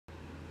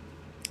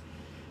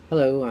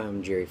Hello,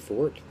 I'm Jerry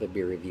Fort, the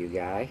beer review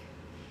guy.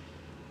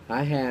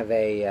 I have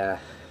a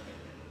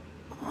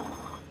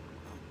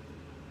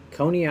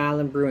Coney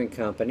Island Brewing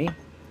Company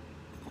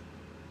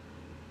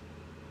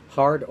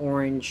Hard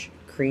Orange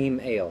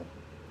Cream Ale.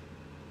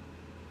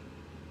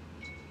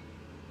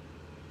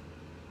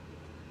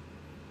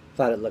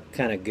 Thought it looked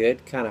kind of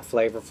good, kind of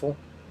flavorful.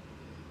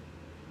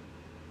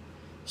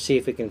 See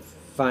if we can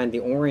find the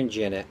orange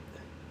in it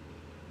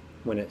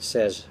when it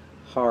says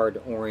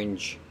Hard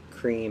Orange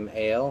Cream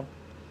Ale.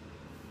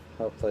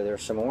 Hopefully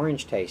there's some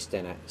orange taste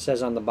in it. It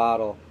says on the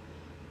bottle,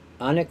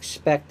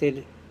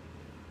 unexpected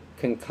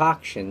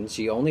concoctions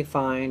you only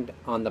find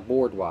on the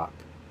boardwalk.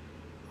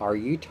 Are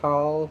you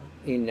tall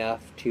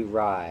enough to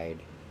ride?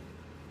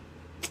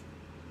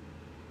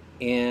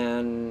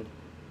 An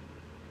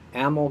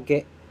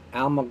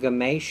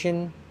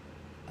amalgamation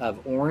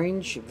of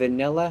orange,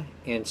 vanilla,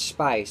 and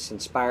spice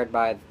inspired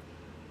by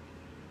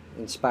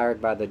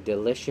the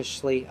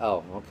deliciously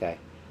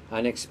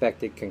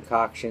unexpected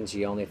concoctions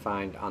you only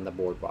find on the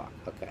boardwalk.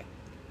 Okay,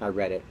 I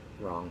read it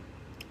wrong.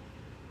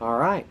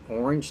 Alright,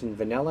 orange and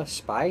vanilla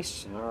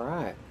spice.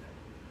 Alright.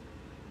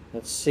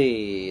 Let's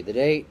see, the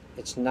date.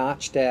 It's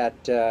notched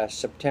at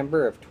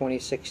September of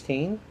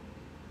 2016.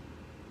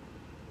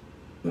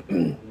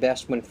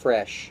 Best when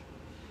fresh.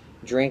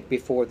 Drink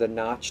before the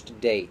notched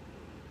date.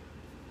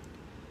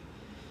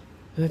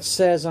 It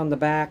says on the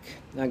back,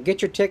 now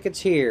get your tickets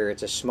here.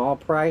 It's a small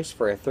price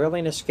for a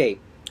thrilling escape.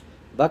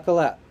 Buckle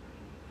up,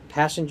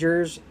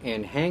 passengers,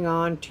 and hang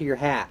on to your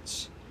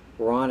hats.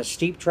 We're on a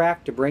steep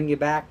track to bring you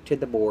back to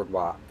the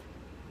boardwalk.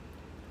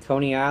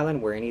 Coney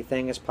Island, where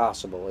anything is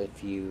possible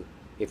if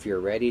you're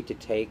ready to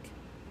take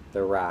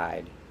the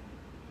ride.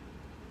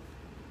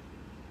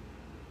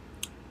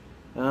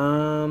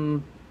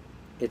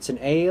 It's an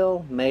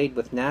ale made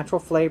with natural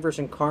flavors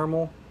and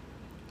caramel.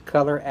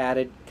 Color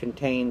added,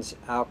 contains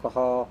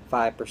alcohol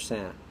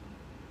 5%.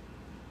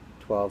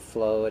 12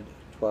 fluid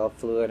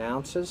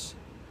ounces.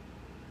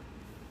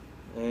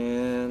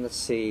 And let's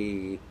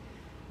see,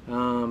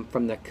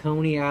 from the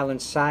Coney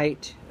Island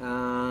site,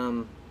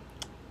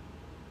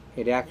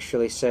 it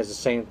actually says the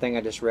same thing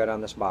I just read on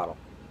this bottle.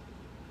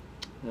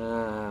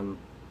 No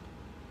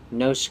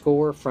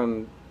score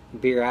from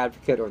Beer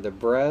Advocate or the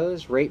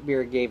Bros. Rate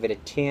Beer gave it a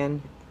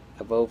 10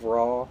 of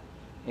overall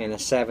and a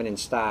 7 in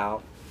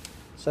style.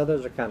 So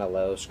those are kind of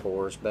low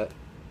scores, but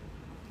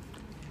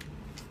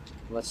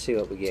let's see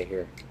what we get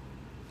here.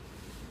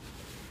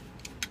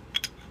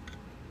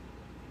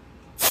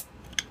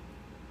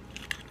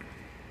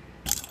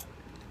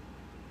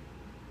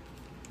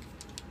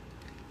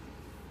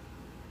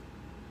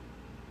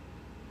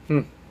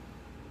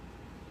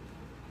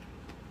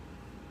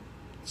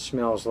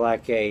 Smells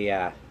like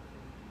a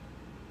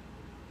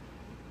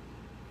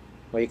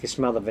well, you can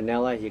smell the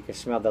vanilla, you can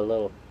smell the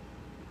little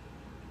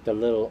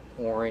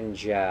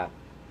orange oh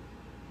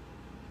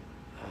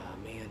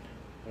man,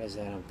 what is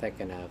that I'm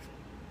thinking of?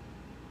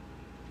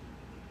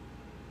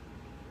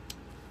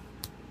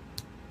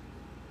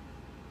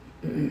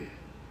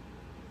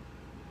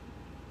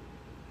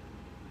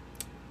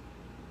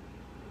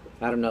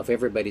 I don't know if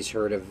everybody's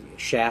heard of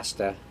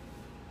Shasta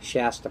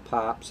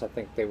Pops. I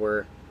think they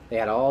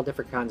had all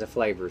different kinds of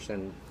flavors,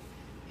 and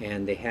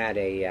they had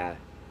a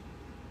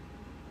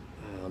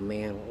oh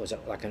man, what was it,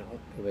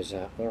 it was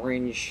a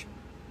orange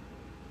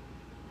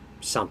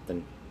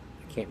something.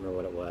 I can't remember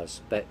what it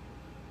was, but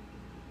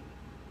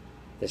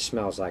this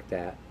smells like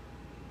that.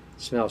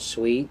 It smells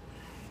sweet.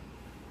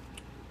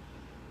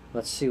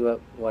 Let's see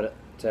what it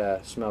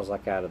smells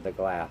like out of the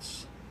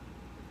glass.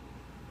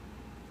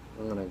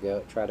 I'm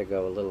gonna try to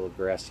go a little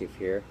aggressive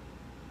here.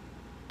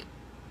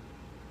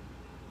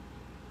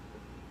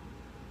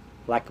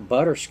 Like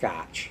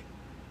butterscotch.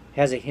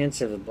 Has a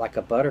hint of like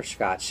a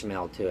butterscotch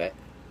smell to it.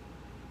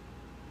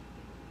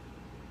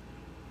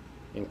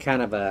 And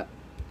kind of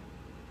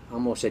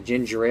almost a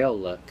ginger ale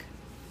look.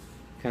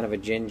 Kind of a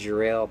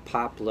ginger ale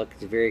pop look.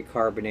 It's very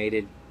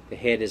carbonated. The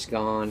head is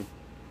gone.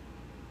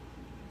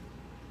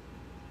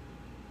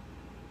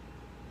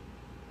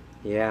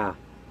 Yeah.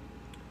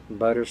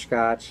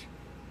 Butterscotch,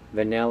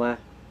 vanilla,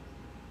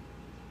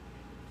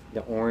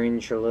 the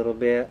orange a little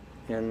bit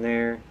in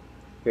there.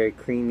 Very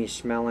creamy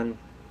smelling.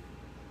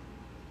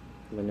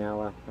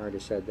 Vanilla, I already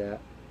said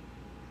that.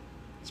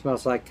 It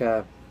smells like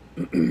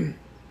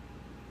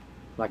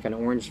like an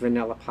orange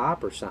vanilla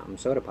pop or something,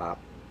 soda pop.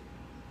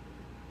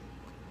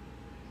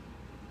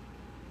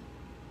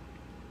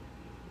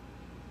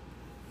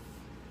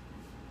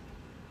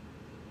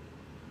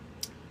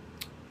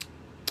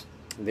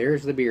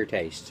 There's the beer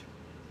taste.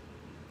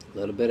 A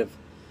little bit of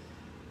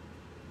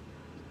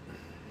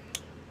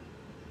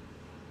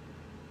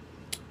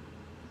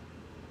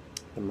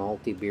the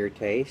malty beer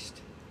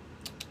taste.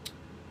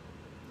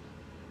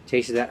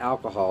 Tasted that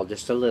alcohol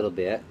just a little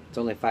bit. It's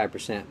only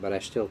 5%, but I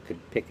still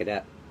could pick it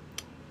up.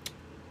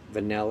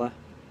 Vanilla.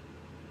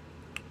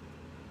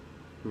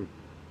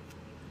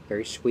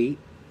 Very sweet.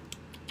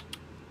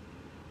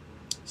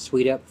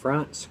 Sweet up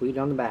front, sweet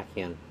on the back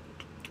end.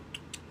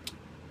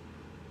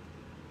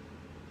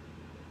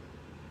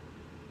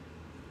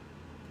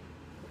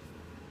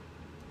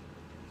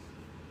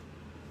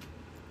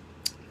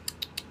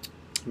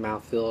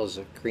 Mouthfeel is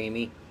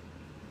creamy.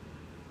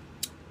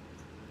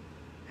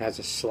 Has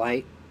a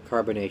slight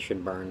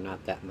carbonation burn,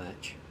 not that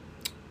much.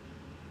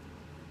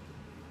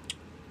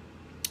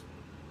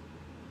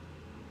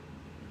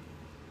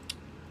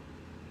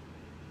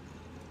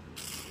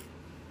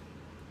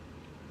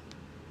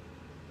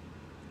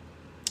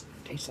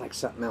 Tastes like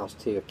something else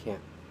too. I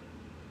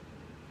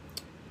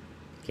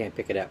can't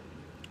pick it up.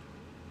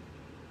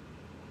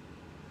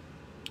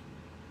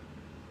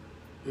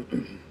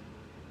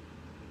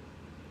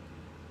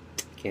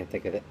 Can't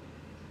think of it.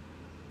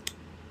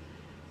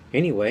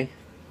 Anyway,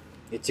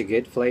 it's a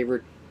good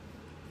flavored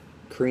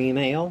cream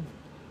ale,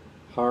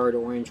 hard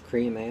orange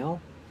cream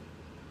ale.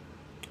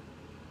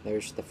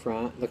 There's the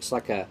front. Looks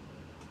like a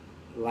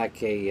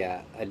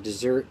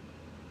dessert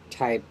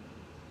type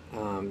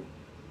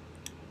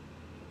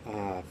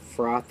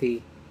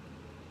frothy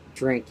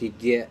drink you'd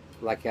get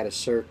like at a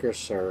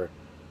circus or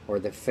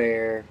the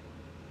fair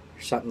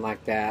or something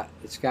like that.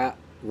 It's got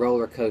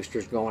roller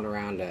coasters going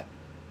around a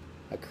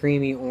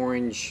creamy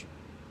orange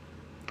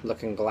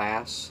looking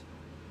glass.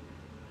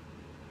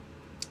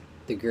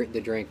 The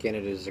drink in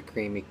it is a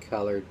creamy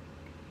colored,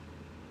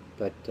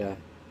 but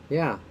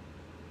yeah,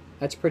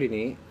 that's pretty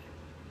neat.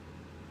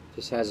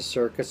 Just has a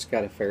circus,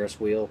 got a Ferris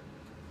wheel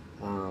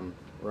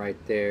right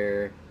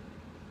there.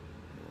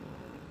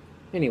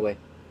 Anyway,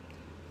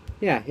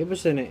 yeah, it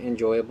was an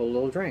enjoyable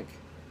little drink.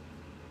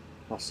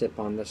 I'll sip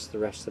on this the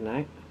rest of the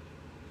night.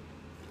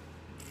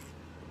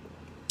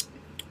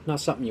 Not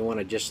something you want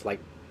to just like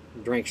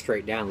drink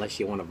straight down unless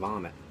you want to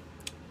vomit.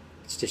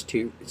 It's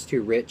too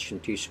rich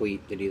and too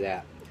sweet to do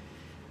that.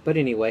 But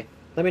anyway,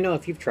 let me know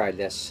if you've tried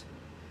this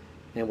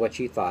and what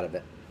you thought of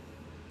it.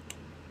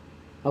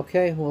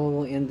 Okay, well,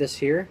 we'll end this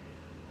here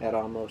at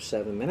almost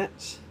 7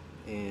 minutes,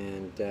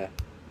 and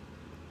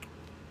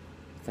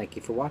thank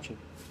you for watching.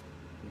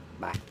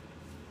 Bye.